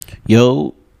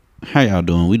Yo, how y'all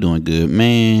doing? We doing good,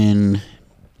 man.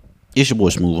 It's your boy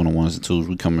Smooth on the ones and twos.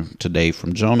 We coming today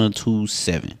from Jonah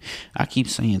 2:7. I keep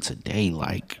saying today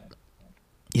like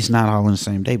it's not all in the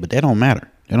same day, but that don't matter.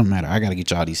 That don't matter. I gotta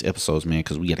get y'all these episodes, man,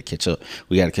 because we gotta catch up.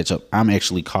 We gotta catch up. I'm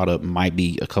actually caught up. Might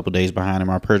be a couple days behind in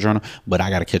my prayer journal, but I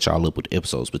gotta catch y'all up with the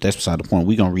episodes. But that's beside the point.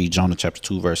 We gonna read Jonah chapter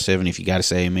 2, verse 7. If you gotta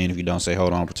say amen, if you don't say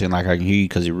hold on, pretend like I can hear you,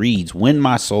 because it reads, "When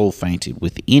my soul fainted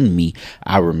within me,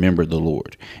 I remembered the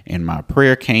Lord, and my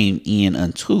prayer came in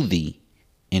unto thee,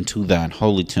 into thine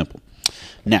holy temple."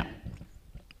 Now,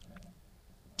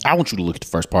 I want you to look at the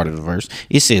first part of the verse.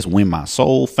 It says, "When my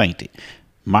soul fainted."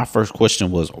 My first question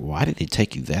was, why did it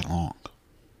take you that long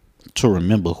to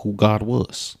remember who God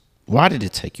was? Why did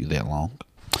it take you that long?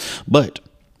 But,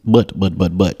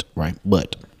 right?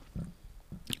 But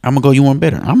I'm going to go you one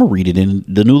better. I'm going to read it in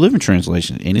the New Living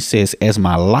Translation. And it says, "As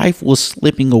my life was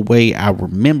slipping away, I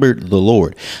remembered the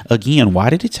Lord." Again, why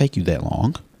did it take you that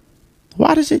long?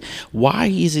 Why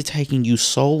is it taking you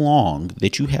so long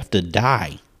that you have to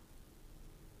die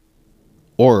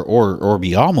or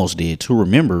be almost dead to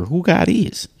remember who God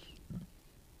is?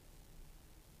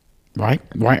 Right.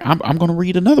 I'm going to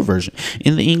read another version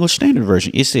in the English Standard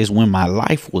Version. It says, "When my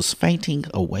life was fainting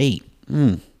away,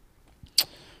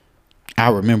 I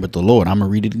remembered the Lord." I'm going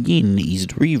to read it again in the easy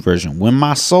to read version. "When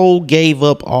my soul gave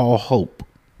up all hope."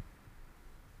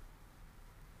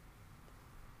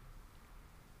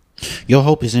 Your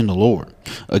hope is in the Lord.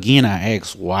 Again, I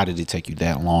ask, why did it take you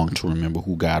that long to remember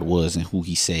who God was and who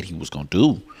he said he was going to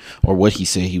do, or what he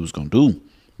said he was going to do?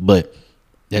 But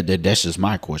that's just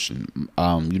my question.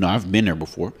 I've been there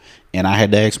before, and I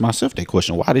had to ask myself that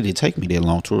question. Why did it take me that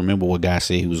long to remember what God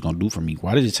said he was going to do for me?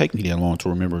 Why did it take me that long to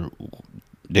remember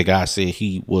that God said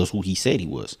he was who he said he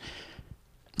was?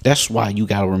 That's why you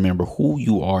got to remember who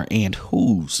you are and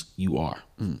whose you are.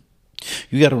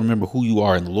 You got to remember who you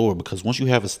are in the Lord, because once you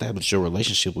have established your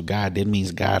relationship with God, that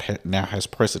means God now has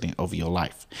precedent over your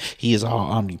life. He is all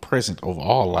omnipresent over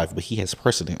all life, but he has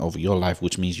precedent over your life,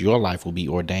 which means your life will be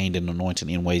ordained and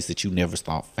anointed in ways that you never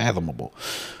thought fathomable.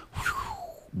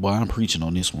 Boy, I'm preaching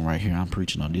on this one right here. I'm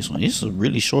preaching on this one. This is a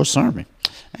really short sermon.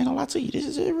 I ain't gonna lie to you. This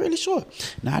is really short.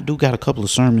 Now, I do got a couple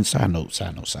of sermons. Side note.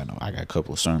 I got a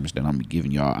couple of sermons that I'm giving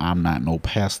y'all. I'm not no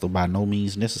pastor by no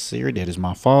means necessary. That is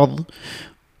my father.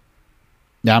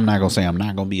 Now, I'm not going to say I'm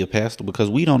not going to be a pastor, because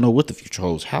we don't know what the future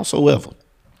holds. Howsoever,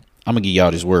 I'm going to give y'all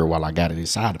this word while I got it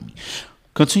inside of me.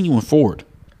 Continuing forward,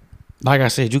 like I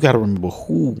said, you got to remember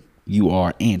who you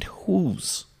are and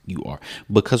whose you are,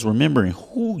 because remembering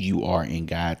who you are in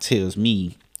God tells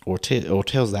me or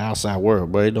tells the outside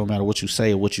world, but it don't matter what you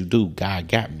say or what you do, God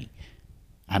got me.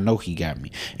 I know he got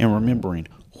me. And remembering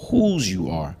whose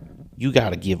you are, you got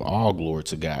to give all glory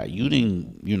to God. You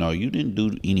didn't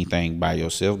do anything by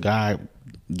yourself. God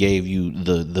gave you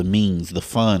the means, the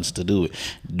funds to do it.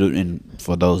 And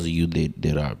for those of you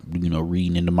that are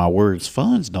reading into my words,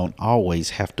 funds don't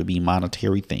always have to be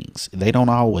monetary things. They don't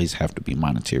always have to be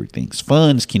monetary things.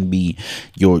 Funds can be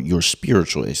your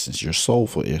spiritual essence, your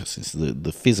soulful essence,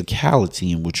 the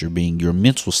physicality in which you're being, your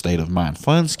mental state of mind.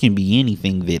 Funds can be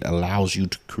anything that allows you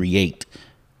to create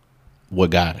what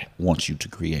God wants you to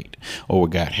create, or what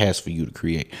God has for you to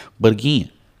create. But again,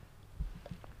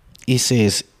 it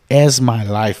says, "As my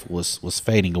life was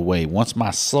fading away, once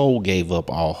my soul gave up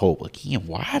all hope." Again,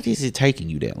 why is it taking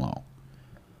you that long?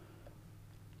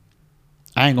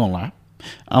 I ain't gonna lie.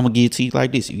 I'm gonna give it to you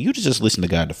like this. If you just listen to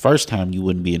God the first time, you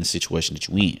wouldn't be in the situation that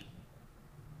you in.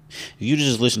 If you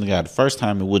just listen to God the first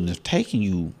time, it wouldn't have taken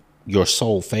you your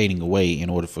soul fading away in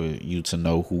order for you to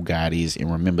know who God is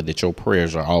and remember that your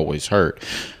prayers are always heard.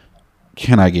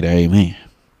 Can I get an amen?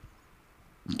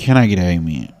 Can I get an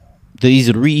amen? The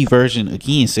easy to read version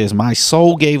again says, "My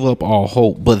soul gave up all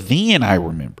hope, but then I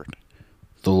remembered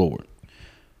the Lord."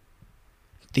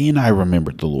 Then I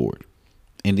remembered the Lord.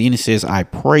 And then it says, "I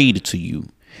prayed to you,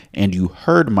 and you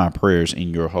heard my prayers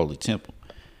in your holy temple."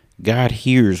 God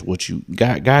hears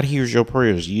God hears your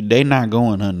prayers. They not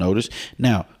going unnoticed.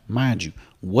 Now, mind you,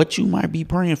 what you might be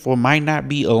praying for might not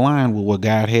be aligned with what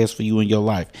God has for you in your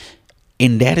life.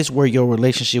 And that is where your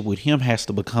relationship with him has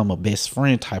to become a best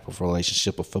friend type of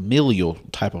relationship, a familial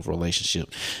type of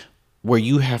relationship, where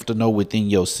you have to know within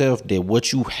yourself that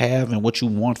what you have and what you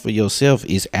want for yourself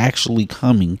is actually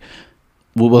coming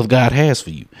with what God has for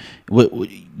you.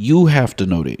 You have to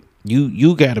know that.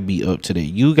 You got to be up to that.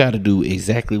 You got to do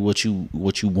exactly what you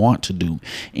want to do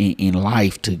in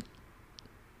life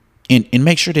and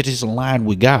make sure that it's aligned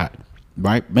with God,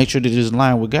 right? Make sure that it's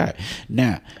aligned with God.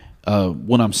 Now,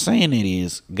 what I'm saying it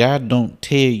is, God don't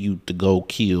tell you to go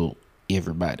kill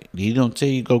everybody. He don't tell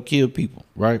you to go kill people,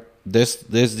 right? That's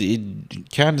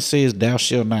it kind of says thou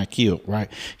shalt not kill, right?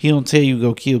 He don't tell you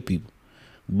go kill people.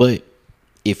 But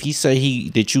if he say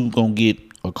that you gonna get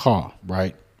a car,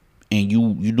 right? And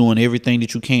you doing everything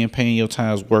that you can, paying your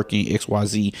times, working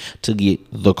XYZ to get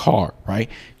the car, right?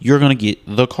 You're gonna get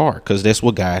the car because that's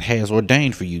what God has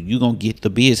ordained for you. You're gonna get the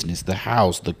business, the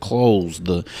house, the clothes,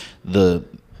 the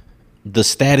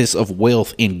status of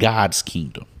wealth in God's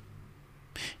kingdom.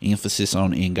 Emphasis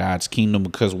on in God's kingdom,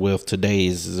 because wealth today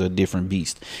is a different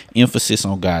beast. Emphasis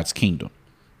on God's kingdom.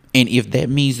 And if that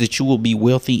means that you will be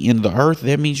wealthy in the earth,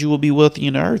 that means you will be wealthy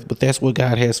in the earth. But that's what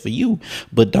God has for you.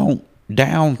 But don't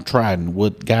downtrodden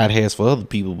what God has for other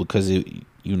people, because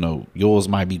yours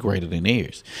might be greater than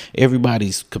theirs.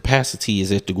 Everybody's capacity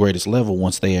is at the greatest level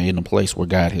once they are in a place where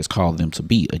God has called them to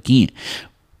be. Again,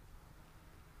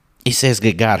 it says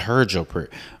that God heard your prayer.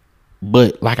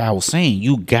 But like I was saying,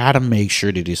 you got to make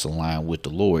sure that it's aligned with the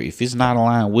Lord. If it's not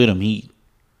aligned with him, he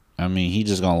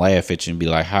just going to laugh at you and be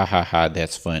like, ha, ha, ha,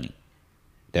 that's funny.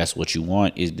 That's what you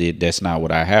want. That's not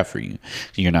what I have for you.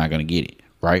 You're not going to get it,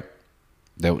 right?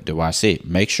 That's why I said,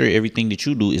 make sure everything that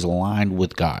you do is aligned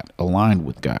with God. Aligned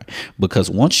with God. Because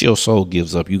once your soul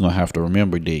gives up, you're going to have to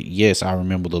remember that, yes, I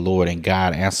remember the Lord and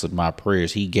God answered my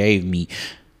prayers. He gave me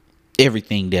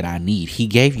everything that I need. He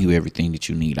gave you everything that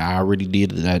you need. I already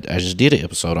did. I just did an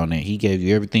episode on that. He gave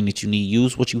you everything that you need.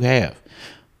 Use what you have.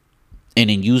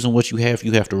 And in using what you have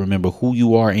to remember who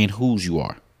you are and whose you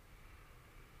are.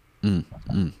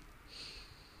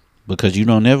 Because you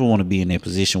don't ever want to be in that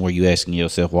position where you're asking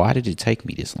yourself, why did it take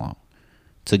me this long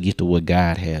to get to what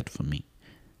God had for me?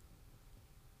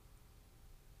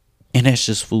 And that's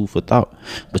just food for thought.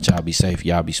 But y'all be safe.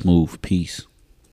 Y'all be smooth. Peace.